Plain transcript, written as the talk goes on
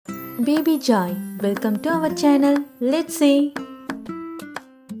BabyJoy, welcome to our channel. Let's see.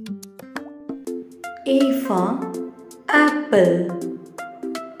 A for apple.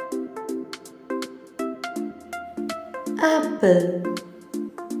 Apple.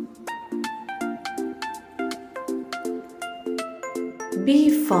 B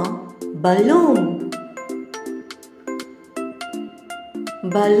for balloon.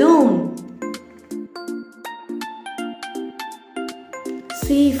 Balloon.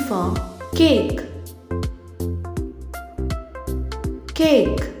 C for cake.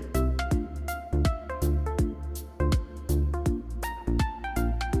 Cake.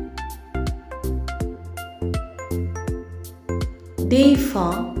 D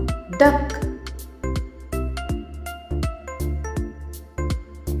for duck.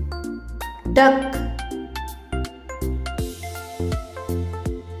 Duck.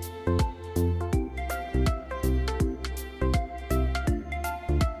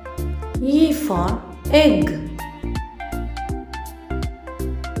 E for egg.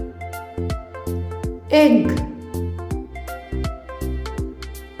 Egg.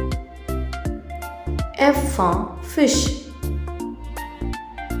 F for fish.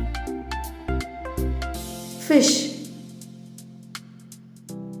 Fish.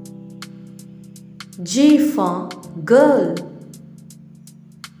 G for girl.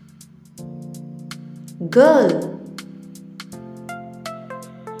 Girl.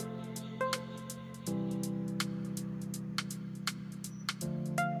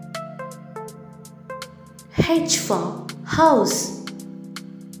 H for house.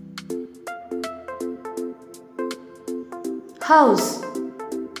 House.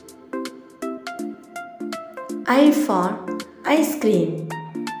 I for ice cream.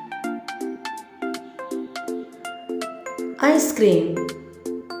 Ice cream.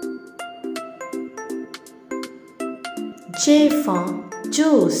 J for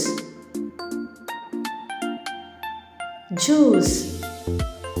juice. Juice.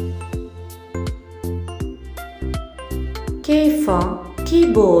 K for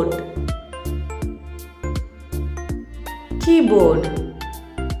keyboard. Keyboard.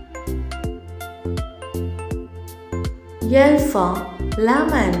 L for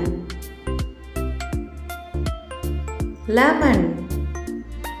lemon. Lemon.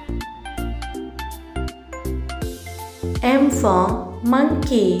 M for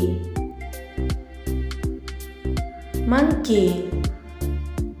monkey. Monkey.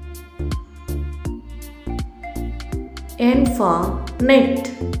 N for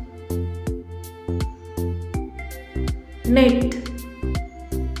net. Net.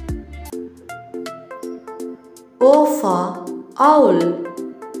 O for owl.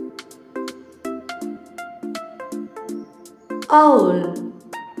 Owl.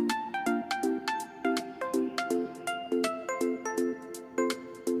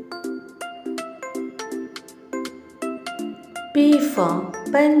 P for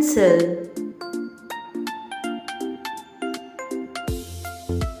pencil.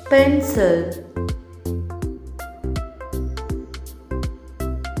 Pencil.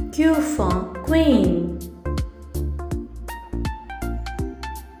 Q for queen.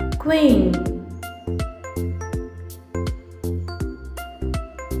 Queen.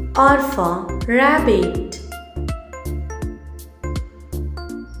 R for rabbit.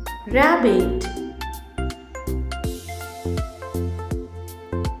 Rabbit.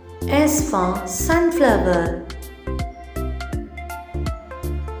 S for sunflower.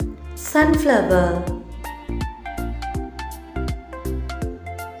 Sunflower.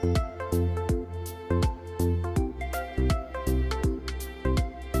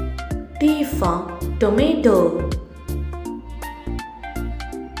 T for tomato.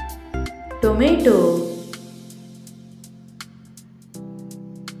 Tomato.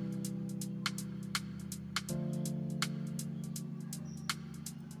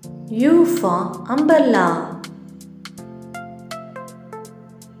 U for umbrella.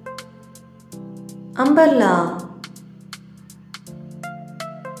 Umbrella.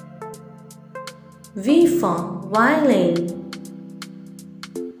 V for violin.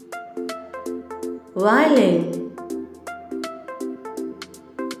 Violin.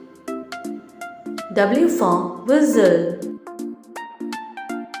 W for whistle.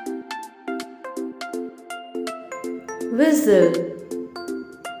 Whistle.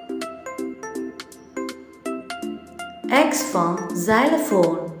 X for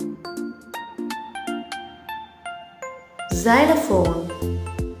xylophone. Xylophone.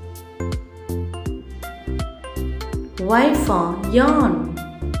 Y for yawn.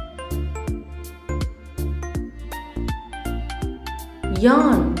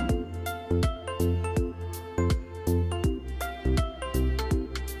 Yawn.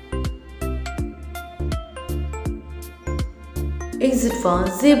 Is it for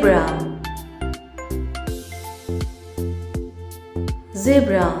zebra?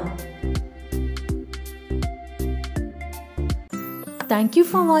 Zebra. Thank you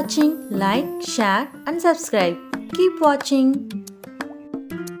for watching. Like, share and subscribe. Keep watching.